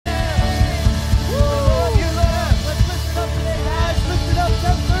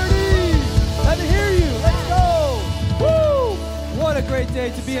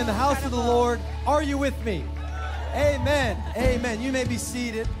day to be in the house of the Lord. Are you with me? Amen. Amen. You may be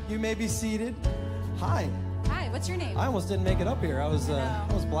seated. You may be seated. Hi. Hi, what's your name? I almost didn't make it up here. I was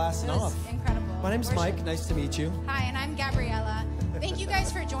blasting off. Incredible. My name's Mike. Nice to meet you. Hi, and I'm Gabriella. Thank you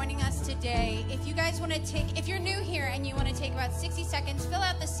guys for joining us today. If you guys want to if you're new here and you want to take about 60 seconds, fill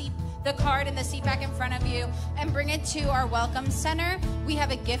out the card in the seat back in front of you and bring it to our welcome center. We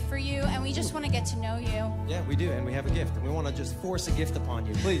have a gift for you, and we just want to get to know you. Yeah, we do, and we have a gift, and we want to just force a gift upon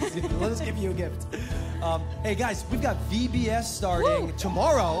you. Please, let us give you a gift. Hey, guys, we've got VBS starting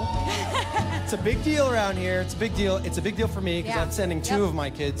tomorrow. It's a big deal around here. It's a big deal. It's a big deal for me because I'm sending two of my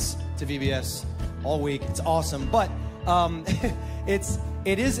kids to VBS all week. It's awesome, but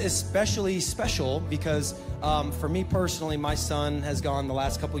it is especially special because for me personally, my son has gone the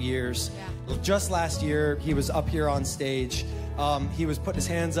last couple years. Yeah. Just last year, he was up here on stage. He was putting his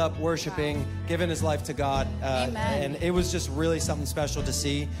hands up, worshiping, giving his life to God. And it was just really something special to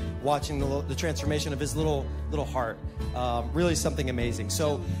see, watching the transformation of his little heart. Really something amazing.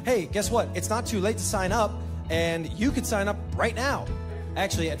 So, hey, guess what? It's not too late to sign up, and you could sign up right now.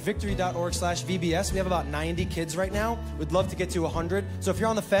 Actually, at victory.org/VBS, we have about 90 kids right now. We'd love to get to 100. So if you're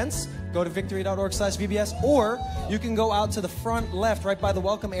on the fence, go to victory.org/VBS, or you can go out to the front left, right by the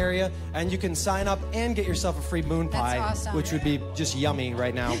welcome area, and you can sign up and get yourself a free moon pie, awesome. Which would be just yummy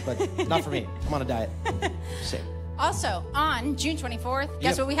right now, but not for me. I'm on a diet. Also, on June 24th,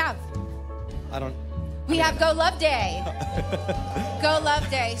 guess what we have? We have Go Love Day. Go Love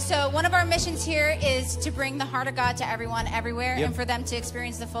Day. So one of our missions here is to bring the heart of God to everyone, everywhere, and for them to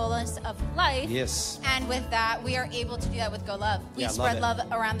experience the fullness of life. Yes. And with that, we are able to do that with Go Love. We spread love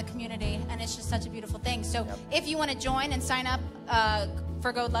around the community, and it's just such a beautiful thing. So if you want to join and sign up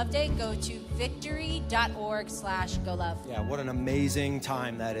for Go Love Day, go to victory.org/golove. Yeah, what an amazing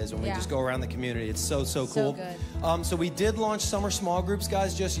time that is when we just go around the community. It's so cool. So good. So we did launch summer small groups,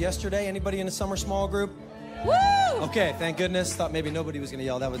 guys, just yesterday. Anybody in a summer small group? Woo! Okay, thank goodness. Thought maybe nobody was going to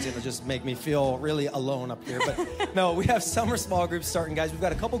yell. That was going to just make me feel really alone up here. But no, we have summer small groups starting, guys. We've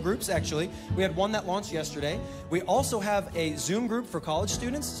got a couple groups, actually. We had one that launched yesterday. We also have a Zoom group for college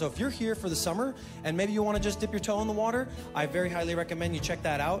students. So if you're here for the summer and maybe you want to just dip your toe in the water, I very highly recommend you check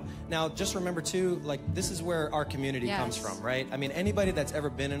that out. Now, just remember, too, like, this is where our community comes from, right? I mean, anybody that's ever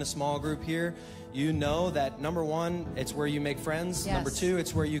been in a small group here, you know that, number one, it's where you make friends. Number two,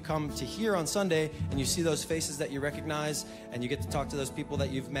 it's where you come to here on Sunday and you see those faces that you recognize and you get to talk to those people that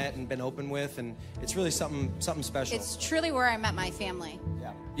you've met and been open with, and it's really something special. It's truly where I met my family.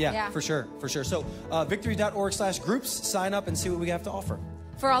 Yeah, for sure. So victory.org/groups, sign up and see what we have to offer.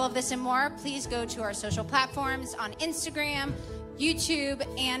 For all of this and more, please go to our social platforms on Instagram, YouTube,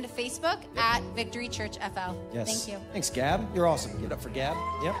 and Facebook at Victory Church FL. Yes. Thank you. Thanks, Gab. You're awesome. Get up for Gab.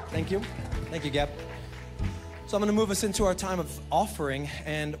 Yep. Thank you. Thank you, Gab. So I'm going to move us into our time of offering,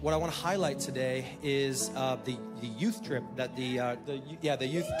 and what I want to highlight today is the youth trip that the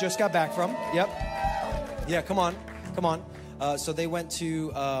youth just got back from. Yep. Yeah. Come on. So they went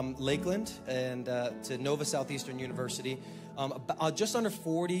to Lakeland and to Nova Southeastern University. Just under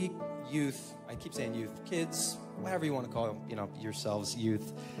 40 youth. I keep saying youth, kids, whatever you want to call yourselves,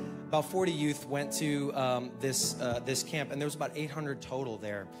 youth. About 40 youth went to this camp, and there was about 800 total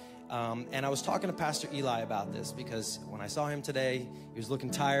there. And I was talking to Pastor Eli about this because when I saw him today, he was looking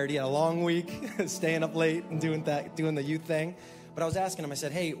tired. He had a long week, staying up late and doing the youth thing. But I was asking him, I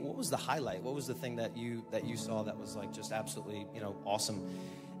said, hey, what was the highlight? What was the thing that you saw that was like just absolutely, awesome?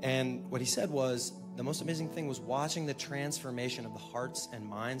 And what he said was, the most amazing thing was watching the transformation of the hearts and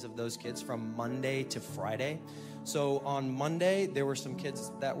minds of those kids from Monday to Friday. So on Monday, there were some kids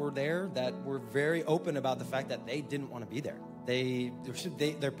that were there that were very open about the fact that they didn't want to be there.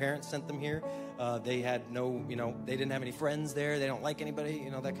 Their parents sent them here. They had they didn't have any friends there. They don't like anybody,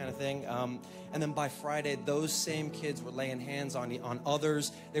 that kind of thing. And then by Friday, those same kids were laying hands on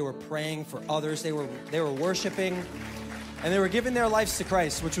others. They were praying for others. They were worshiping. And they were giving their lives to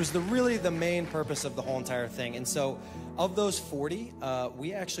Christ, which was really the main purpose of the whole entire thing. And so of those 40,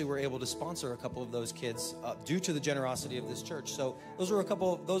 we actually were able to sponsor a couple of those kids due to the generosity of this church. So those were a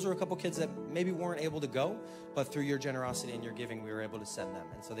couple kids that maybe weren't able to go, but through your generosity and your giving, we were able to send them.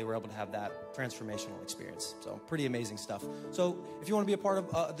 And so they were able to have that transformational experience. So pretty amazing stuff. So if you want to be a part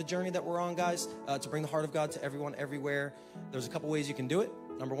of the journey that we're on, guys, to bring the heart of God to everyone, everywhere, there's a couple ways you can do it.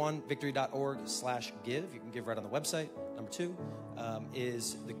 Number one, victory.org/give. You can give right on the website. Number two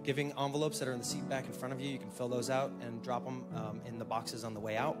is the giving envelopes that are in the seat back in front of you. You can fill those out and drop them in the boxes on the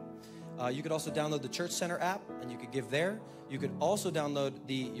way out. You could also download the Church Center app, and you could give there. You could also download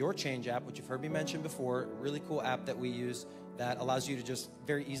the Your Change app, which you've heard me mention before. Really cool app that we use that allows you to just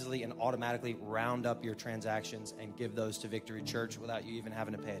very easily and automatically round up your transactions and give those to Victory Church without you even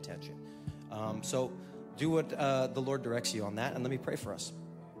having to pay attention. So do what the Lord directs you on that, and let me pray for us.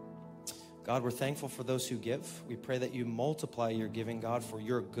 God, we're thankful for those who give. We pray that you multiply your giving, God, for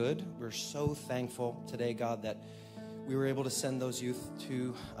your good. We're so thankful today, God, that we were able to send those youth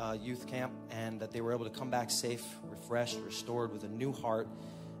to youth camp and that they were able to come back safe, refreshed, restored with a new heart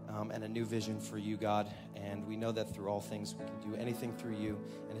and a new vision for you, God. And we know that through all things we can do anything through you.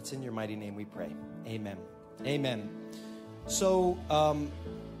 And it's in your mighty name we pray. Amen. Amen. So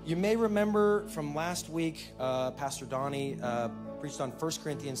you may remember from last week, Pastor Donny preached on 1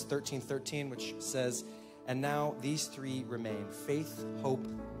 Corinthians 13:13, which says, "And now these three remain, faith, hope,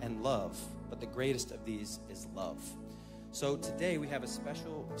 and love. But the greatest of these is love." So today we have a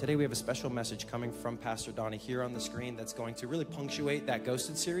special message coming from Pastor Donny here on the screen that's going to really punctuate that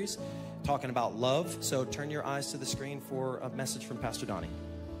Ghosted series, talking about love. So turn your eyes to the screen for a message from Pastor Donny.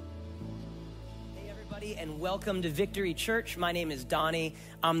 Hey everybody, and welcome to Victory Church. My name is Donny.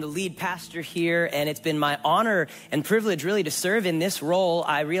 I'm the lead pastor here, and it's been my honor and privilege really to serve in this role.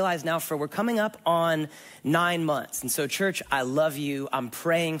 I realize now we're coming up on 9 months. And so church, I love you. I'm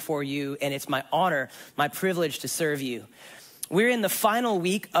praying for you, and it's my honor, my privilege to serve you. We're in the final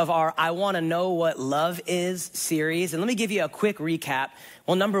week of our I Want to Know What Love Is series. And let me give you a quick recap.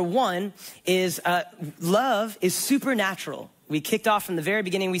 Well, number one is love is supernatural. We kicked off from the very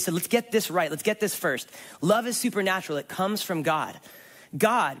beginning. We said, let's get this right. Let's get this first. Love is supernatural. It comes from God.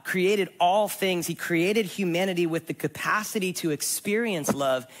 God created all things. He created humanity with the capacity to experience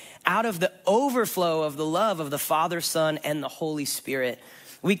love out of the overflow of the love of the Father, Son, and the Holy Spirit.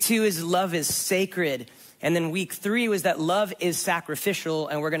 Week 2 is love is sacred. And then week 3 was that love is sacrificial.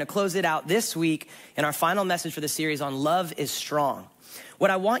 And we're going to close it out this week in our final message for the series on love is strong. What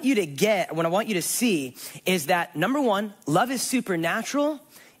I want you to get, what I want you to see is that number 1, love is supernatural,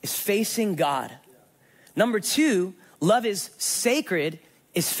 is facing God. Number 2, love is sacred,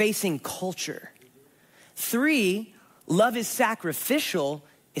 is facing culture. 3, love is sacrificial,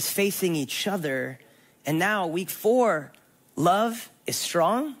 is facing each other. And now week 4, love is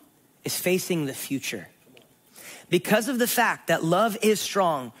strong, is facing the future. Because of the fact that love is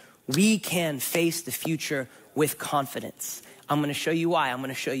strong, we can face the future with confidence. I'm going to show you why. I'm going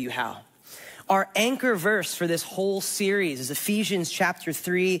to show you how. Our anchor verse for this whole series is Ephesians chapter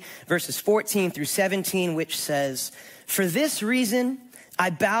 3, verses 14 through 17, which says, "For this reason,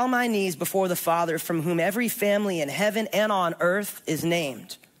 I bow my knees before the Father, from whom every family in heaven and on earth is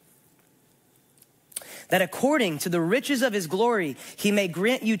named, that according to the riches of his glory, he may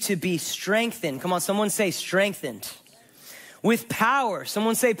grant you to be strengthened." Come on, someone say strengthened. With power.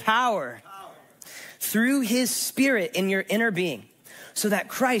 Someone say power. Through his Spirit in your inner being, so that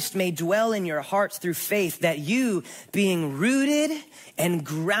Christ may dwell in your hearts through faith, that you, being rooted and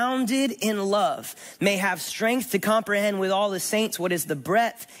grounded in love, may have strength to comprehend with all the saints what is the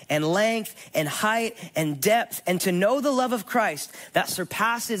breadth and length and height and depth, and to know the love of Christ that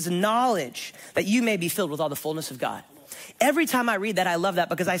surpasses knowledge, that you may be filled with all the fullness of God. Every time I read that, I love that,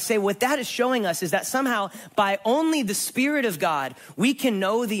 because I say what that is showing us is that somehow by only the Spirit of God, we can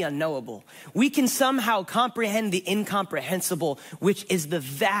know the unknowable. We can somehow comprehend the incomprehensible, which is the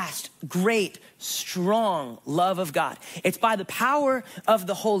vast, great, strong love of God. It's by the power of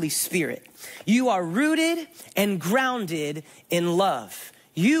the Holy Spirit. You are rooted and grounded in love.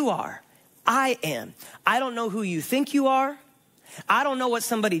 You are. I am. I don't know who you think you are. I don't know what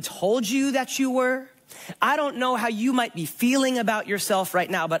somebody told you that you were. I don't know how you might be feeling about yourself right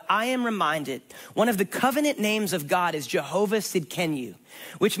now, but I am reminded one of the covenant names of God is Jehovah Sidkenu,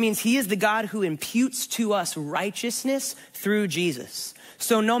 which means he is the God who imputes to us righteousness through Jesus.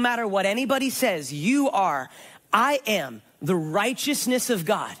 So no matter what anybody says, you are, I am the righteousness of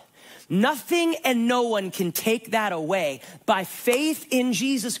God. Nothing and no one can take that away. By faith in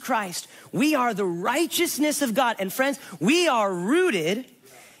Jesus Christ, we are the righteousness of God. And friends, we are rooted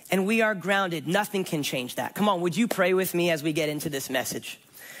and we are grounded. Nothing can change that. Come on, would you pray with me as we get into this message?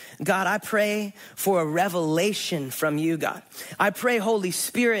 God, I pray for a revelation from you, God. I pray, Holy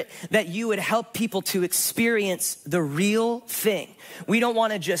Spirit, that you would help people to experience the real thing. We don't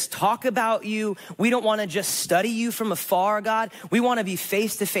want to just talk about you. We don't want to just study you from afar, God. We want to be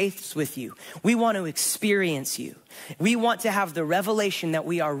face to face with you. We want to experience you. We want to have the revelation that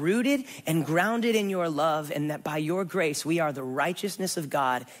we are rooted and grounded in your love, and that by your grace, we are the righteousness of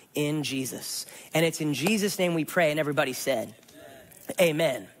God in Jesus. And it's in Jesus' name we pray. And everybody said,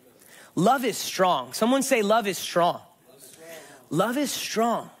 amen. Love is strong. Someone say love is strong. Love is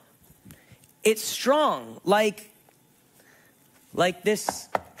strong. It's strong like this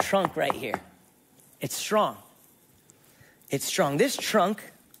trunk right here. It's strong. It's strong. This trunk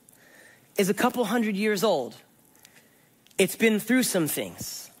is a couple 100 years old. It's been through some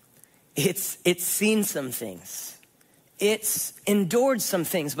things. It's seen some things. It's endured some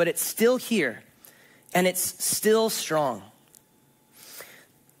things, but it's still here and it's still strong.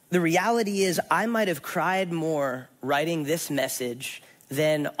 The reality is I might have cried more writing this message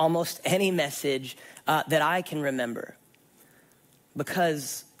than almost any message that I can remember,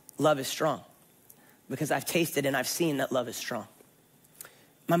 because love is strong, because I've tasted and I've seen that love is strong.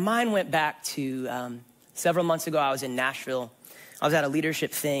 My mind went back to several months ago. I was in Nashville. I was at a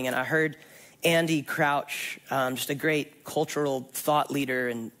leadership thing and I heard Andy Crouch, just a great cultural thought leader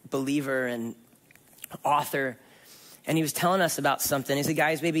and believer and author. And he was telling us about something. He's a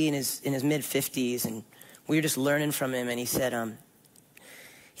guy who's maybe in his mid-50s, and we were just learning from him. And he said,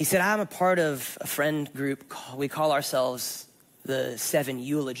 I'm a part of a friend group. We call ourselves the 7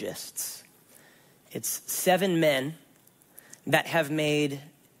 eulogists. It's 7 men that have made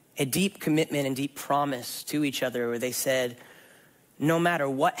a deep commitment and deep promise to each other, where they said, no matter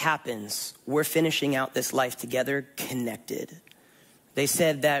what happens, we're finishing out this life together, connected. They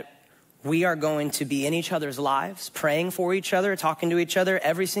said that we are going to be in each other's lives, praying for each other, talking to each other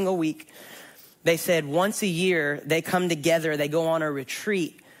every single week. They said once a year, they come together, they go on a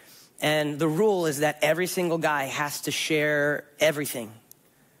retreat. And the rule is that every single guy has to share everything.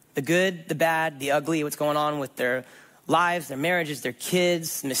 The good, the bad, the ugly, what's going on with their lives, their marriages, their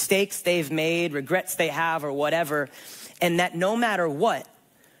kids, mistakes they've made, regrets they have, or whatever. And that no matter what,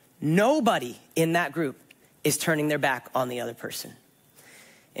 nobody in that group is turning their back on the other person.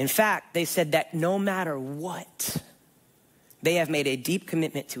 In fact, they said that no matter what, they have made a deep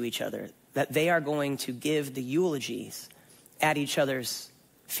commitment to each other, that they are going to give the eulogies at each other's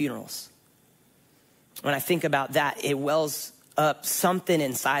funerals. When I think about that, it wells up something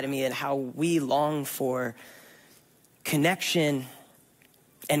inside of me and how we long for connection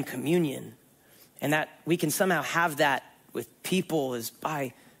and communion. And that we can somehow have that with people is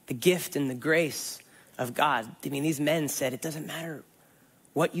by the gift and the grace of God. I mean, these men said, it doesn't matter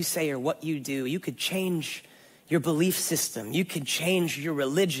what you say or what you do. You could change your belief system. You could change your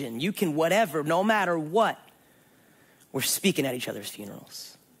religion. You can whatever, no matter what. We're speaking at each other's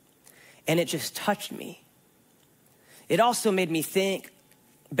funerals. And it just touched me. It also made me think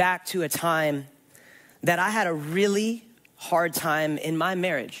back to a time that I had a really hard time in my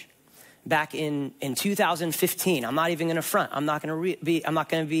marriage. Back in 2015, I'm not even gonna front. I'm not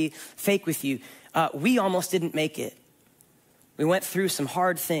gonna be fake with you. We almost didn't make it. We went through some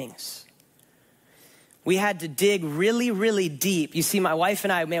hard things. We had to dig really, really deep. You see, my wife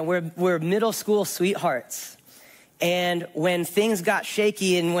and I, man, we're middle school sweethearts. And when things got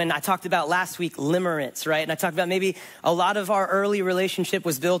shaky, and when I talked about last week, limerence, right? And I talked about maybe a lot of our early relationship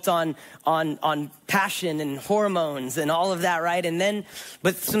was built on passion and hormones and all of that, right? And then,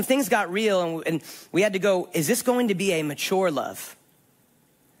 but some things got real, and we had to go, is this going to be a mature love?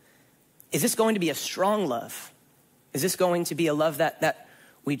 Is this going to be a strong love? Is this going to be a love that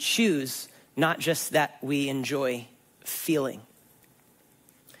we choose, not just that we enjoy feeling?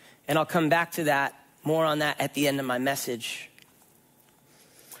 And I'll come back to that, more on that at the end of my message.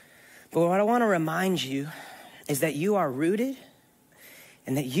 But what I want to remind you is that you are rooted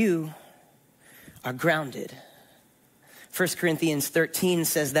and that you are grounded. 1 Corinthians 13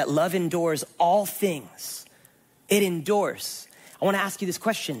 says that love endures all things. It endures. I want to ask you this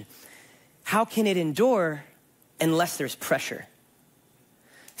question. How can it endure unless there's pressure?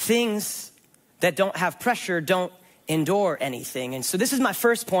 Things that don't have pressure don't endure anything. And so this is my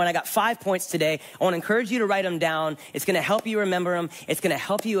first point. I got 5 points today. I want to encourage you to write them down. It's going to help you remember them. It's going to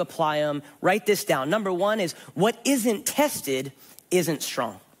help you apply them. Write this down. Number 1 is what isn't tested isn't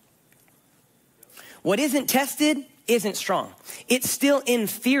strong. What isn't tested isn't strong. It's still in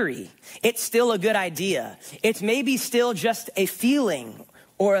theory. It's still a good idea. It's maybe still just a feeling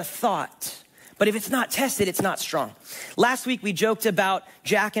or a thought. But if it's not tested, it's not strong. Last week, we joked about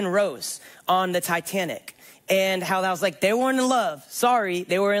Jack and Rose on the Titanic and how that was like, they weren't in love. Sorry,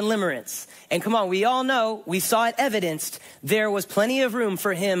 they were in limerence. And come on, we all know, we saw it evidenced. There was plenty of room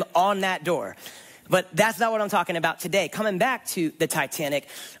for him on that door. But that's not what I'm talking about today. Coming back to the Titanic,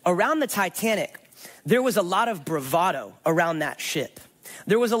 around the Titanic, there was a lot of bravado around that ship.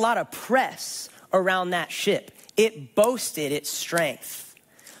 There was a lot of press around that ship. It boasted its strength,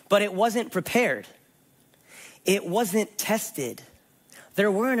 but it wasn't prepared. It wasn't tested. There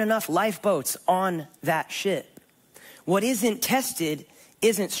weren't enough lifeboats on that ship. What isn't tested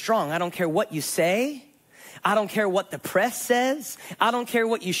isn't strong. I don't care what you say. I don't care what the press says. I don't care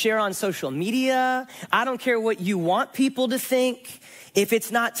what you share on social media. I don't care what you want people to think. If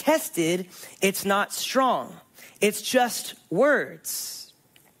it's not tested, it's not strong. It's just words.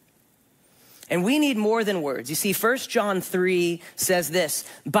 And we need more than words. You see, 1 John 3 says this,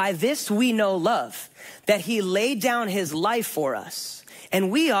 by this we know love, that he laid down his life for us, and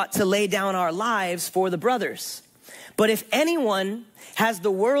we ought to lay down our lives for the brothers. But if anyone has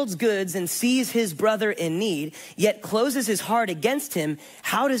the world's goods and sees his brother in need, yet closes his heart against him,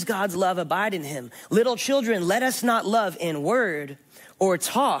 how does God's love abide in him? Little children, let us not love in word or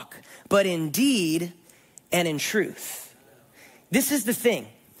talk, but in deed and in truth. This is the thing.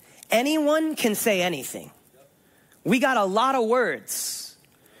 Anyone can say anything. We got a lot of words.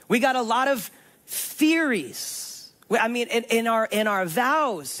 We got a lot of theories. I mean, in our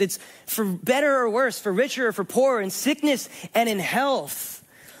vows, it's for better or worse, for richer or for poorer, in sickness and in health.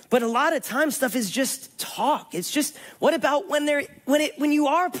 But a lot of times stuff is just talk. It's just, what about when you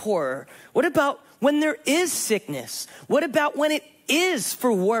are poorer? What about when there is sickness? What about when it is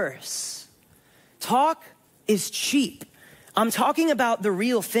for worse? Talk is cheap. I'm talking about the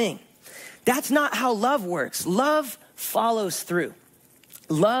real thing. That's not how love works. Love follows through.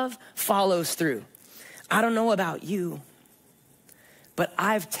 Love follows through. I don't know about you, but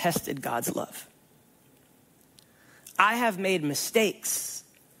I've tested God's love. I have made mistakes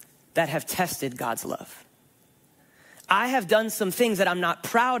that have tested God's love. I have done some things that I'm not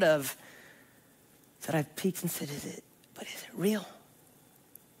proud of that I've peeked and said, is it real?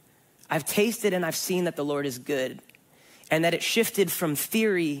 I've tasted and I've seen that the Lord is good and that it shifted from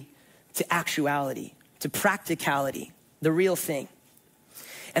theory to actuality, to practicality, the real thing.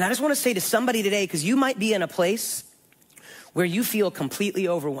 And I just want to say to somebody today, because you might be in a place where you feel completely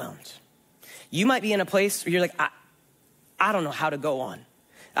overwhelmed. You might be in a place where you're like, I don't know how to go on.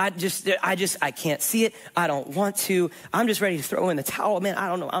 I can't see it. I don't want to. I'm just ready to throw in the towel. Man, I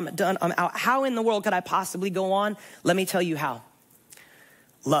don't know. I'm done. I'm out. How in the world could I possibly go on? Let me tell you how.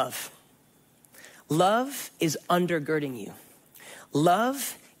 Love. Love is undergirding you.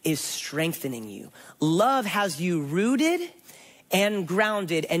 Love is strengthening you. Love has you rooted and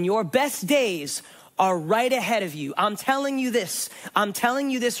grounded, and your best days are right ahead of you. I'm telling you this. I'm telling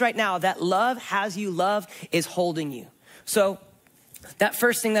you this right now, that love has you. Love is holding you. So that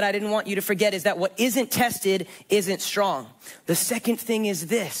first thing that I didn't want you to forget is that what isn't tested isn't strong. The second thing is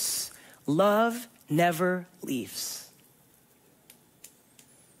this: love never leaves.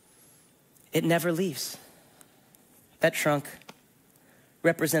 It never leaves. That trunk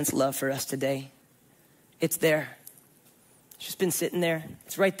represents love for us today. It's there. It's just been sitting there.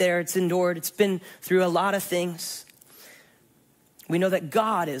 It's right there. It's endured. It's been through a lot of things. We know that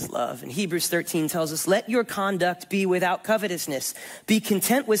God is love. And Hebrews 13 tells us, let your conduct be without covetousness. Be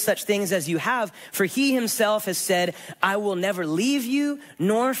content with such things as you have, for he himself has said, I will never leave you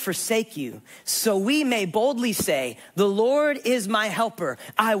nor forsake you. So we may boldly say, the Lord is my helper.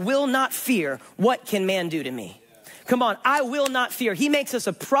 I will not fear. What can man do to me? Come on, I will not fear. He makes us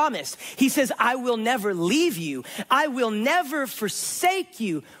a promise. He says, I will never leave you. I will never forsake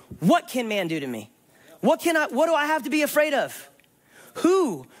you. What can man do to me? What do I have to be afraid of?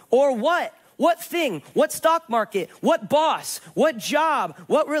 Who or what? What thing? What stock market? What boss? What job?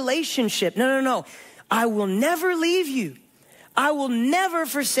 What relationship? No. I will never leave you. I will never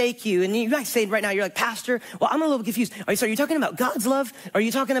forsake you. And you might say right now, you're like, Pastor, well, I'm a little confused. Are you talking about God's love? Or are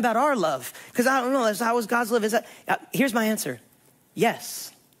you talking about our love? Because I don't know. How is God's love? Is that? Here's my answer.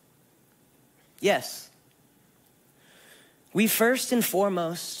 Yes. Yes. We first and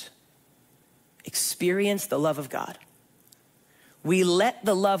foremost experience the love of God. We let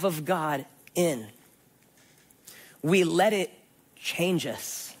the love of God in. We let it change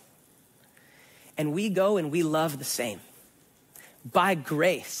us. And we go and we love the same. By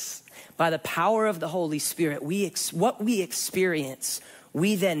grace, by the power of the Holy Spirit, what we experience,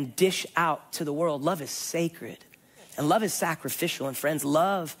 we then dish out to the world. Love is sacred and love is sacrificial. And friends,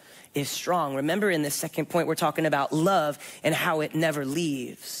 love is strong. Remember, in this second point, we're talking about love and how it never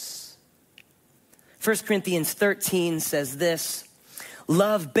leaves. 1 Corinthians 13 says this: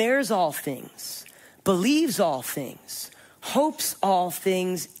 love bears all things, believes all things, hopes all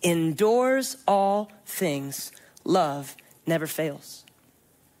things, endures all things. Love never fails.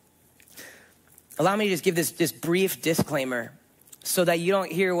 Allow me to just give this brief disclaimer so that you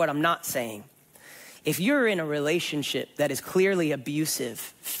don't hear what I'm not saying. If you're in a relationship that is clearly abusive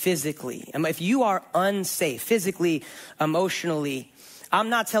physically, and if you are unsafe physically, emotionally, I'm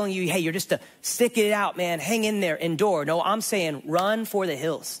not telling you, hey, you're just a stick it out, man, hang in there, endure. No, I'm saying run for the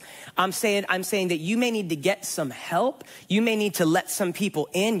hills. I'm saying that you may need to get some help. You may need to let some people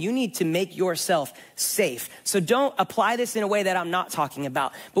in. You need to make yourself safe. So don't apply this in a way that I'm not talking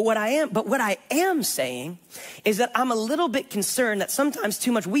about. But what I am saying is that I'm a little bit concerned that sometimes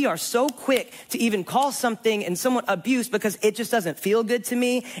too much, we are so quick to even call something and somewhat abuse because it just doesn't feel good to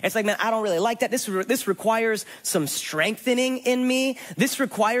me. It's like, man, I don't really like that. This requires some strengthening in me. This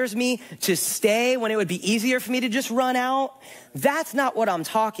requires me to stay when it would be easier for me to just run out. That's not what I'm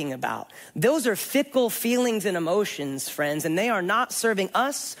talking about. Those are fickle feelings and emotions, friends, and they are not serving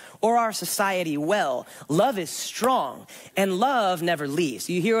us or our society well. Love is strong, and love never leaves.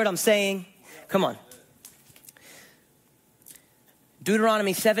 You hear what I'm saying? Come on.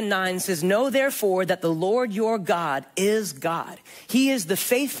 Deuteronomy 7:9 says, know therefore that the Lord your God is God. He is the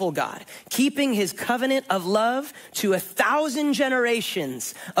faithful God, keeping his covenant of love to 1,000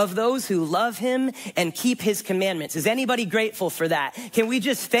 generations of those who love him and keep his commandments. Is anybody grateful for that? Can we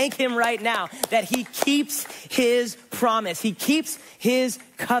just thank him right now that he keeps his promise? He keeps his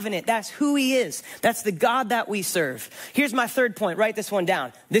covenant. That's who he is. That's the God that we serve. Here's my third point. Write this one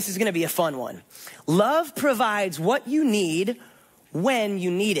down. This is going to be a fun one. Love provides what you need when you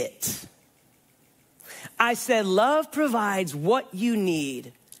need it. I said, love provides what you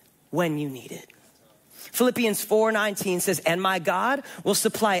need when you need it. Philippians 4:19 says, and my God will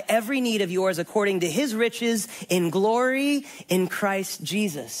supply every need of yours according to his riches in glory in Christ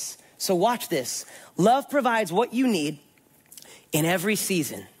Jesus. So watch this. Love provides what you need in every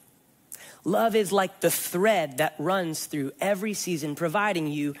season. Love is like the thread that runs through every season, providing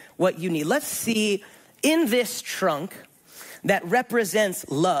you what you need. Let's see in this trunk that represents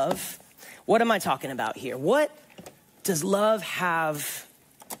love. What am I talking about here? What does love have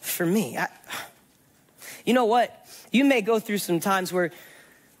for me? You know what? You may go through some times where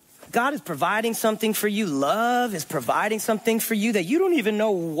God is providing something for you. Love is providing something for you that you don't even know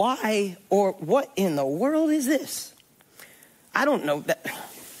why or what in the world is this? I don't know that.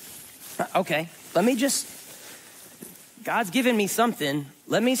 Okay, God's given me something.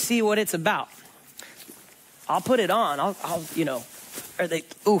 Let me see what it's about. I'll put it on.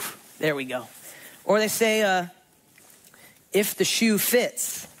 There we go. Or they say, if the shoe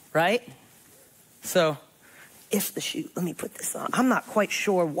fits, right? So if the shoe, let me put this on. I'm not quite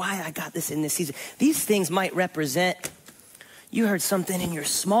sure why I got this in this season. These things might represent, you heard something in your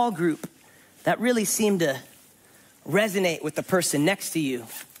small group that really seemed to resonate with the person next to you,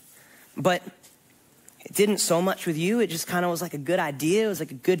 but it didn't so much with you. It just kind of was like a good idea. It was like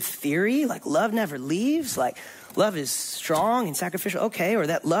a good theory. Like love never leaves. Like love is strong and sacrificial. Okay. Or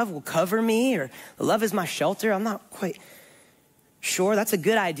that love will cover me, or love is my shelter. I'm not quite sure. That's a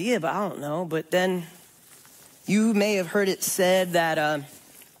good idea, but I don't know. But then you may have heard it said that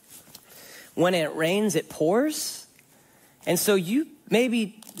when it rains, it pours. And so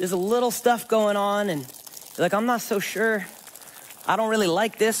there's a little stuff going on and you're like, I'm not so sure. I don't really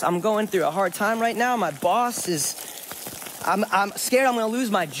like this. I'm going through a hard time right now. My boss I'm scared I'm going to lose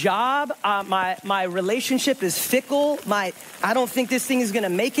my job. My relationship is fickle. I don't think this thing is going to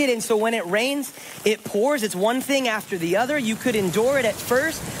make it. And so when it rains, it pours. It's one thing after the other. You could endure it at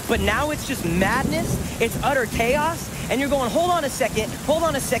first, but now it's just madness. It's utter chaos. And you're going, hold on a second.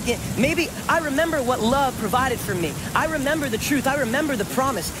 Maybe I remember what love provided for me. I remember the truth. I remember the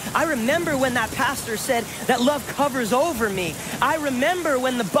promise. I remember when that pastor said that love covers over me. I remember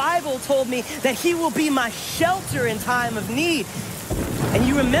when the Bible told me that he will be my shelter in time of need. And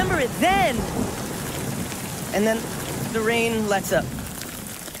you remember it then. And then the rain lets up.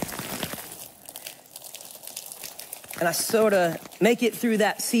 And I sort of make it through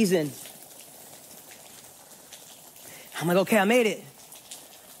that season. I'm like, okay, I made it.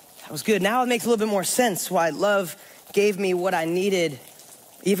 That was good. Now it makes a little bit more sense why love gave me what I needed,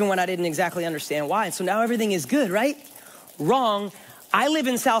 even when I didn't exactly understand why. And so now everything is good, right? Wrong. I live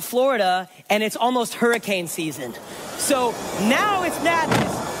in South Florida and it's almost hurricane season. So now it's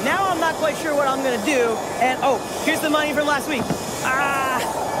madness. Now I'm not quite sure what I'm gonna do. And here's the money from last week.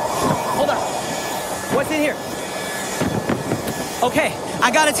 Hold on. What's in here? Okay,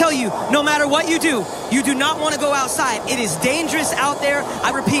 I gotta tell you, no matter what you do not wanna go outside. It is dangerous out there.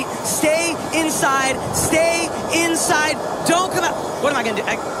 I repeat, stay inside, don't come out. What am I gonna do?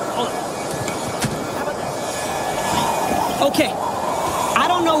 Hold on. How about that? Okay, I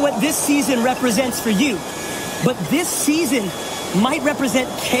don't know what this season represents for you, but this season might represent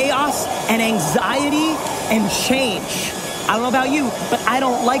chaos and anxiety and change. I don't know about you, but I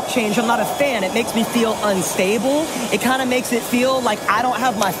don't like change. I'm not a fan. It makes me feel unstable. It kind of makes it feel like I don't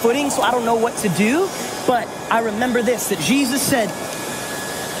have my footing, so I don't know what to do. But I remember this, that Jesus said,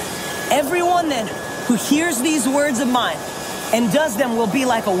 Everyone then who hears these words of mine and does them will be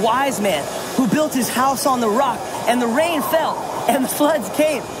like a wise man who built his house on the rock, and the rain fell and the floods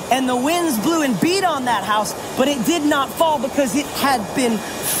came and the winds blew and beat on that house, but it did not fall because it had been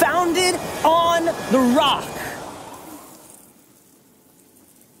founded on the rock.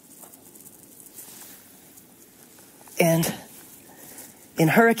 And in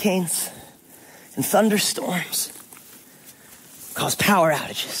hurricanes and thunderstorms cause power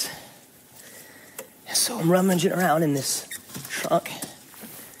outages. And so I'm rummaging around in this trunk.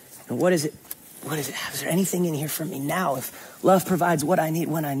 And what is it? What is it? Is there anything in here for me now? If love provides what I need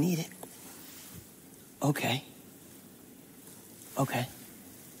when I need it. Okay.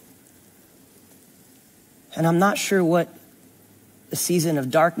 And I'm not sure what the season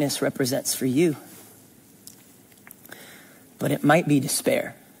of darkness represents for you. But it might be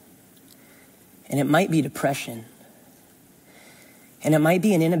despair. And it might be depression. And it might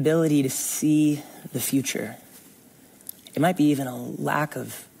be an inability to see the future. It might be even a lack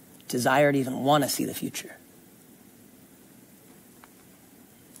of desire to even want to see the future.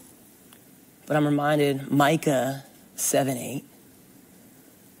 But I'm reminded, Micah 7:8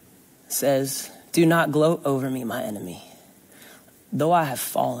 says, "Do not gloat over me, my enemy. Though I have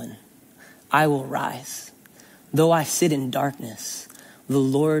fallen, I will rise. Though I sit in darkness, the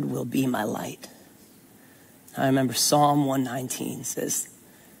Lord will be my light." I remember Psalm 119 says,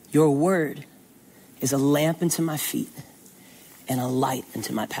 "Your word is a lamp unto my feet and a light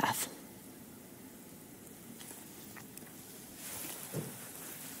unto my path."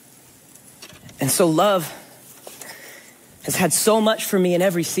 And so love has had so much for me in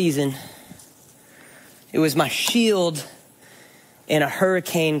every season. It was my shield in a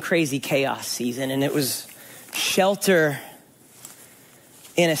hurricane crazy chaos season, and it was shelter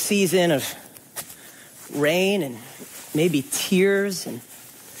in a season of rain and maybe tears and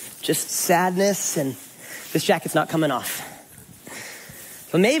just sadness, and this jacket's not coming off.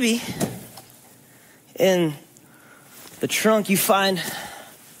 But maybe in the trunk you find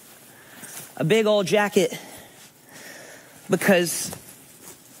a big old jacket because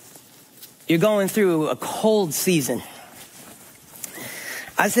you're going through a cold season.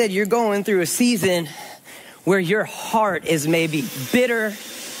 I said you're going through a season where your heart is maybe bitter,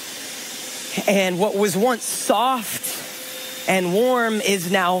 and what was once soft and warm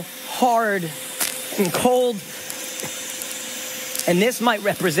is now hard and cold. And this might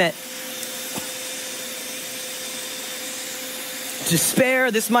represent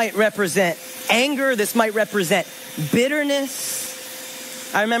despair. This might represent anger. This might represent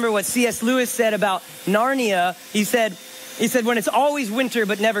bitterness. I remember what C.S. Lewis said about Narnia. He said, when it's always winter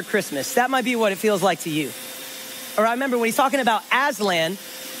but never Christmas. That might be what it feels like to you. Or I remember when he's talking about Aslan,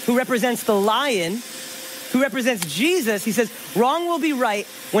 who represents the lion, who represents Jesus, he says, wrong will be right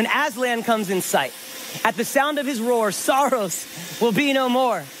when Aslan comes in sight. At the sound of his roar, sorrows will be no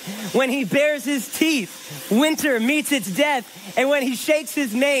more. When he bares his teeth, winter meets its death. And when he shakes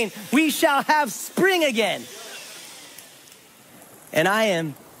his mane, we shall have spring again. And I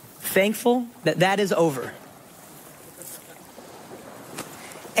am thankful that that is over.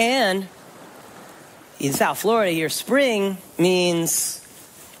 And in South Florida here, spring means,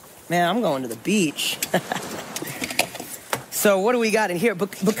 man, I'm going to the beach. So what do we got in here?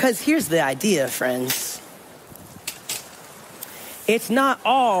 Because here's the idea, friends. It's not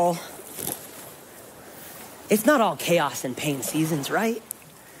all chaos and pain seasons, right?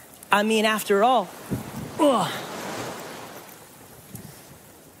 I mean, after all,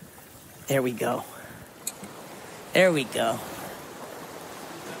 there we go. There we go.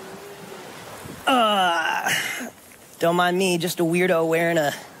 Don't mind me, just a weirdo wearing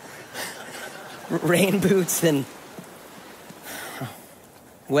a rain boots and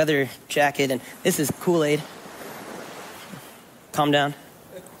weather jacket, and this is Kool-Aid. Calm down.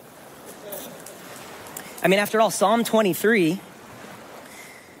 I mean, after all, Psalm 23,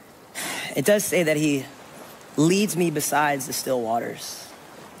 it does say that he leads me besides the still waters,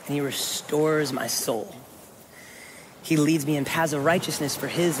 and he restores my soul. He leads me in paths of righteousness for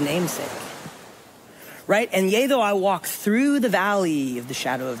his name's sake. Right? And yea, though I walk through the valley of the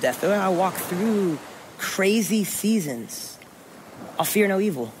shadow of death, though I walk through crazy seasons, I'll fear no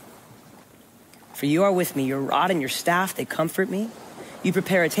evil. For you are with me, your rod and your staff, they comfort me. You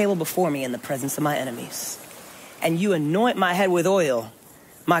prepare a table before me in the presence of my enemies. And you anoint my head with oil.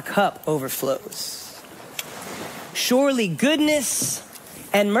 My cup overflows. Surely goodness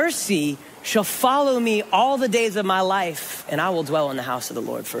and mercy shall follow me all the days of my life, and I will dwell in the house of the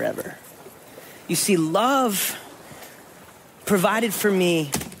Lord forever. You see, love provided for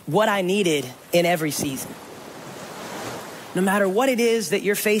me what I needed in every season. No matter what it is that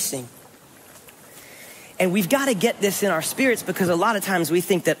you're facing, And we've got to get this in our spirits because a lot of times we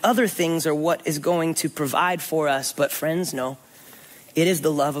think that other things are what is going to provide for us. But friends, no, it is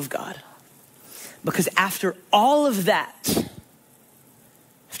the love of God. Because after all of that,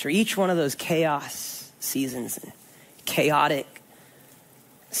 after each one of those chaos seasons and chaotic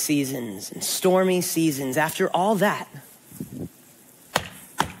seasons and stormy seasons, after all that,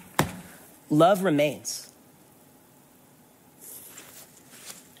 love remains.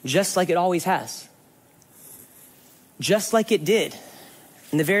 Just like it always has. Just like it did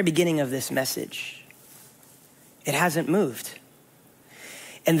in the very beginning of this message. It hasn't moved.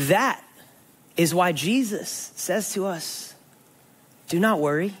 And that is why Jesus says to us, do not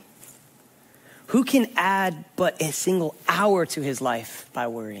worry. Who can add but a single hour to his life by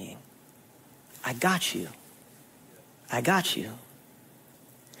worrying? I got you. I got you.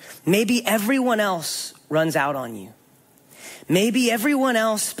 Maybe everyone else runs out on you. Maybe everyone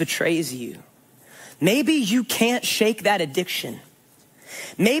else betrays you. Maybe you can't shake that addiction.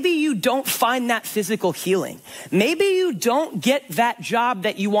 Maybe you don't find that physical healing. Maybe you don't get that job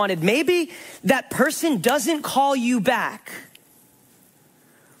that you wanted. Maybe that person doesn't call you back.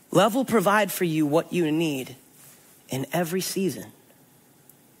 Love will provide for you what you need in every season.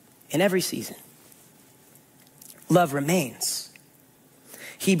 In every season. Love remains.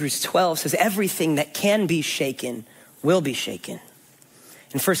 Hebrews 12 says everything that can be shaken will be shaken.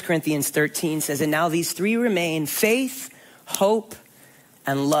 And 1 Corinthians 13 says, and now these three remain, faith, hope,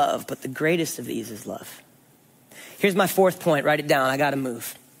 and love. But the greatest of these is love. Here's my fourth point. Write it down. I got to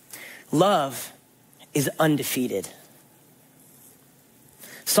move. Love is undefeated.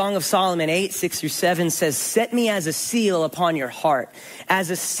 Song of Solomon 8:6-7 says, set me as a seal upon your heart, as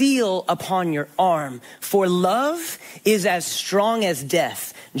a seal upon your arm. For love is as strong as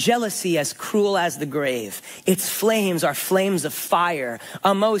death, jealousy as cruel as the grave. Its flames are flames of fire,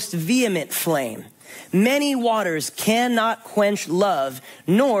 a most vehement flame. Many waters cannot quench love,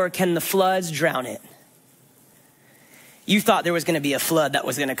 nor can the floods drown it. You thought there was going to be a flood that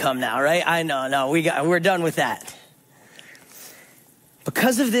was going to come now, right? I know, no, we're done with that.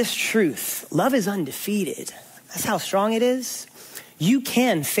 Because of this truth, love is undefeated. That's how strong it is. You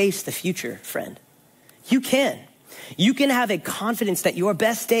can face the future, friend. You can. You can have a confidence that your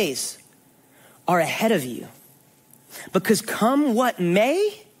best days are ahead of you. Because come what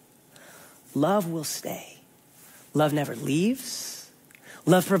may, love will stay. Love never leaves.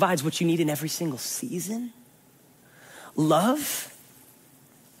 Love provides what you need in every single season. Love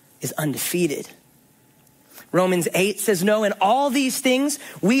is undefeated. Romans 8 says, no, in all these things,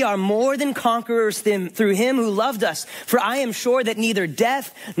 we are more than conquerors through him who loved us. For I am sure that neither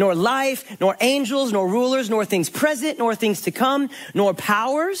death, nor life, nor angels, nor rulers, nor things present, nor things to come, nor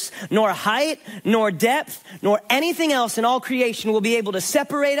powers, nor height, nor depth, nor anything else in all creation will be able to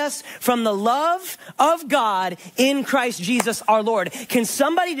separate us from the love of God in Christ Jesus our Lord. Can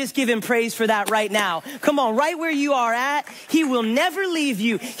somebody just give him praise for that right now? Come on, right where you are at. He will never leave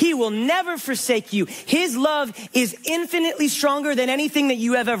you. He will never forsake you. His love is infinitely stronger than anything that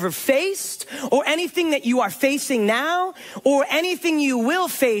you have ever faced, or anything that you are facing now, or anything you will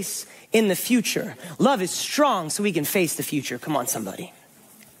face in the future. Love is strong so we can face the future. Come on, somebody.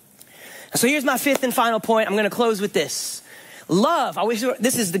 So here's my fifth and final point. I'm going to close with this. Love, I wish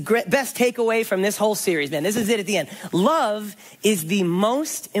this is the best takeaway from this whole series, man. This is it at the end. Love is the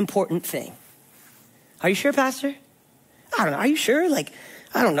most important thing. Are you sure, Pastor? I don't know. Are you sure?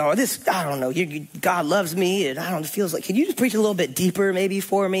 I don't know. God loves me. And it feels like, can you just preach a little bit deeper maybe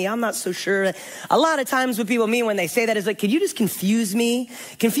for me? I'm not so sure. A lot of times what people mean when they say that is like, can you just confuse me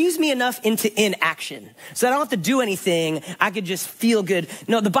enough into inaction so I don't have to do anything. I could just feel good.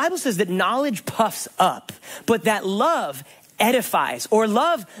 No, the Bible says that knowledge puffs up, but that love edifies, or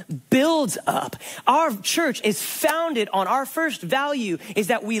love builds up. Our church is founded on our first value is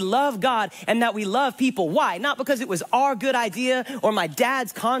that we love God and that we love people. Why? Not because it was our good idea or my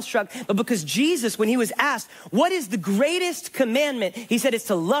dad's construct, but because Jesus, when he was asked, what is the greatest commandment? He said, it's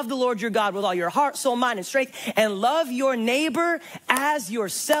to love the Lord your God with all your heart, soul, mind, and strength, and love your neighbor as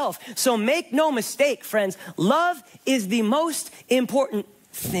yourself. So make no mistake, friends, love is the most important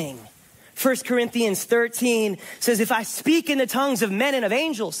thing. 1 Corinthians 13 says, if I speak in the tongues of men and of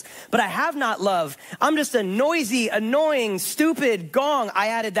angels, but I have not love, I'm just a noisy, annoying, stupid gong. I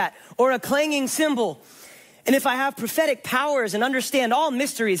added that. Or a clanging cymbal. And if I have prophetic powers and understand all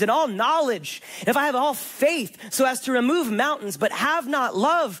mysteries and all knowledge, and if I have all faith so as to remove mountains, but have not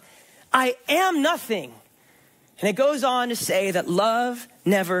love, I am nothing. And it goes on to say that love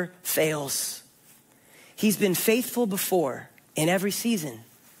never fails. He's been faithful before in every season.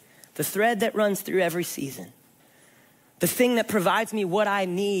 The thread that runs through every season. The thing that provides me what I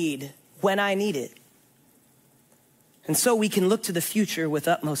need when I need it. And so we can look to the future with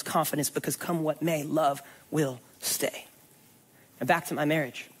utmost confidence because come what may, love will stay. And back to my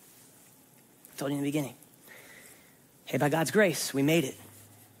marriage. I told you in the beginning. Hey, by God's grace, we made it.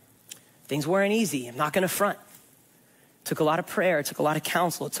 Things weren't easy. I'm not going to front. It took a lot of prayer. It took a lot of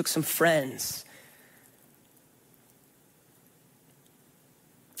counsel. It took some friends.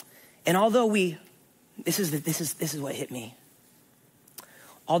 And although this is what hit me.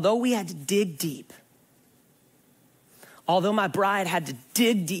 Although we had to dig deep, although my bride had to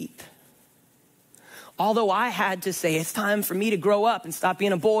dig deep, although I had to say, it's time for me to grow up and stop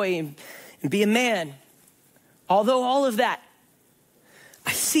being a boy and be a man, although all of that,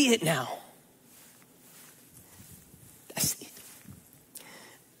 I see it now. I see it.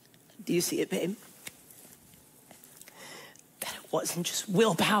 Do you see it, babe? That it wasn't just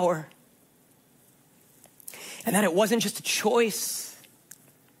willpower. And that it wasn't just a choice.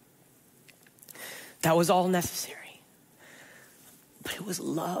 That was all necessary. But it was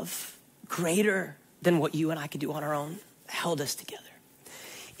love greater than what you and I could do on our own that held us together.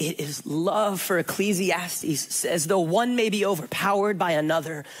 It is love, for Ecclesiastes says, though one may be overpowered by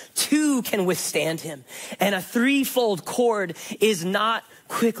another, two can withstand him. And a threefold cord is not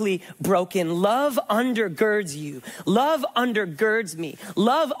quickly broken. Love undergirds you. Love undergirds me.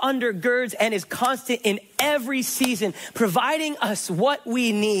 Love undergirds and is constant in every season, providing us what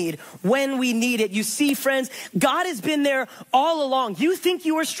we need when we need it. You see, friends, God has been there all along. You think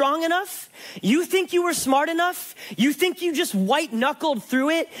you were strong enough? You think you were smart enough? You think you just white knuckled through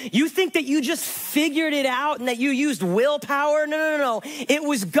it? You think that you just figured it out and that you used willpower? No. It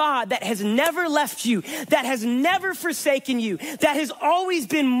was God that has never left you, that has never forsaken you, that has always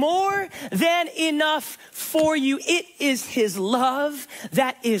been more than enough for you. It is his love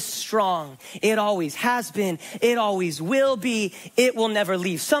that is strong. It always has been. It always will be. It will never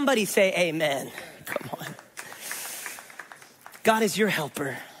leave. Somebody say amen. Come on. God is your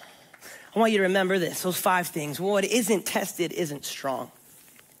helper. I want you to remember this, those 5 things. What isn't tested isn't strong.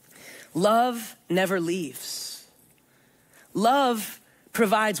 Love never leaves. Love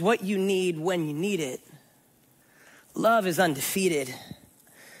provides what you need when you need it. Love is undefeated.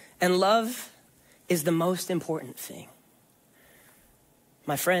 And love is the most important thing.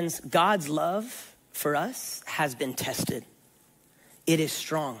 My friends, God's love for us has been tested. It is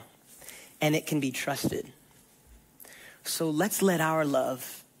strong and it can be trusted. So let's let our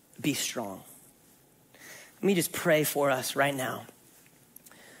love be strong. Let me just pray for us right now.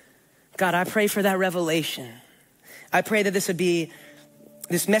 God, I pray for that revelation. I pray that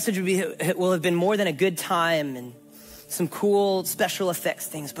this message will have been more than a good time and some cool special effects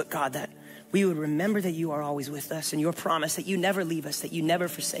things, but God, that we would remember that you are always with us and your promise that you never leave us, that you never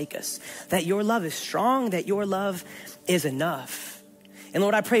forsake us, that your love is strong, that your love is enough. And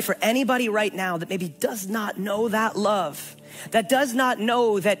Lord, I pray for anybody right now that maybe does not know that love, that does not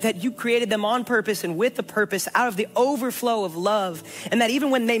know that you created them on purpose and with a purpose out of the overflow of love. And that even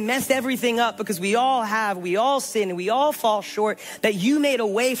when they messed everything up, because we all sin and we all fall short, that you made a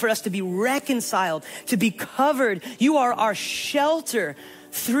way for us to be reconciled, to be covered. You are our shelter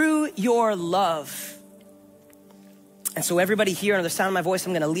through your love. And so everybody here under the sound of my voice,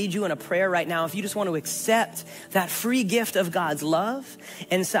 I'm going to lead you in a prayer right now. If you just want to accept that free gift of God's love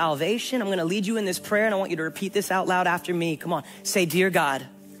and salvation, I'm going to lead you in this prayer, and I want you to repeat this out loud after me. Come on. Say, dear God,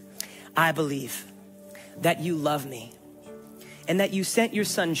 I believe that you love me and that you sent your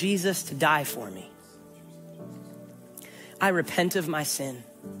son Jesus to die for me. I repent of my sin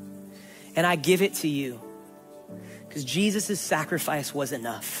and I give it to you because Jesus' sacrifice was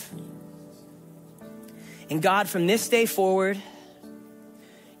enough. And God, from this day forward,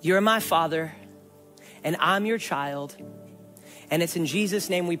 you're my Father and I'm your child. And it's in Jesus'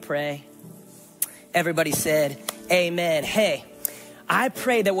 name we pray. Everybody said, amen. Hey, I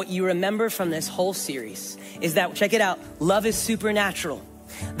pray that what you remember from this whole series is that, check it out, love is supernatural.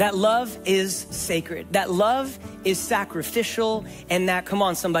 That love is sacred. That love is sacrificial. And that, come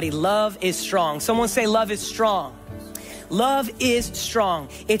on somebody, love is strong. Someone say love is strong. Love is strong.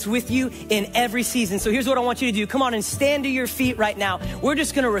 It's with you in every season. So here's what I want you to do. Come on and stand to your feet right now. We're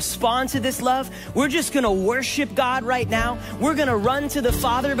just going to respond to this love. We're just going to worship God right now. We're going to run to the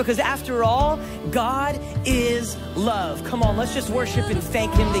Father because after all, God is love. Come on, let's just worship and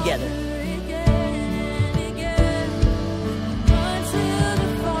thank him together.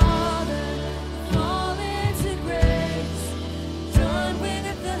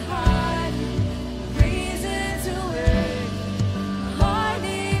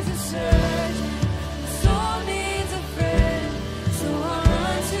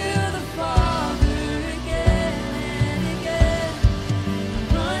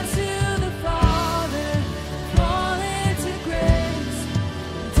 Falling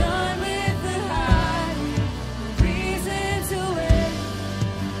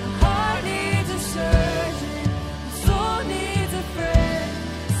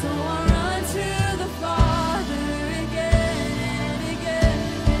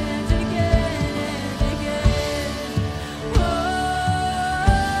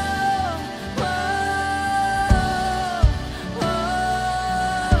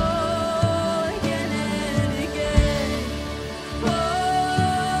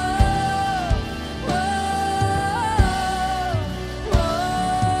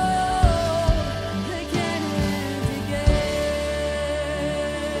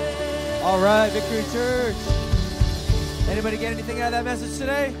All right, Victory Church. Anybody get anything out of that message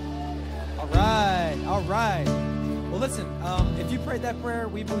today? All right, all right. Well, listen, if you prayed that prayer,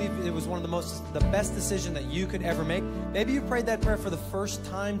 we believe it was one of the best decision that you could ever make. Maybe you prayed that prayer for the first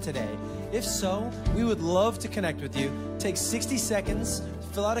time today. If so, we would love to connect with you. Take 60 seconds,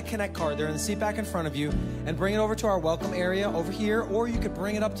 fill out a Connect card there in the seat back in front of you, and bring it over to our welcome area over here, or you could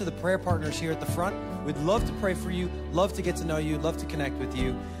bring it up to the prayer partners here at the front. We'd love to pray for you, love to get to know you, love to connect with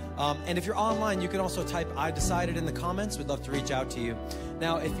you. And if you're online, you can also type "I decided" in the comments. We'd love to reach out to you.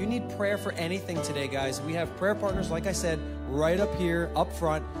 Now, if you need prayer for anything today, guys, we have prayer partners, like I said, right up here, up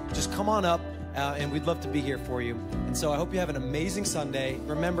front. Just come on up, and we'd love to be here for you. And so I hope you have an amazing Sunday.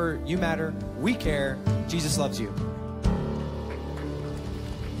 Remember, you matter, we care, Jesus loves you.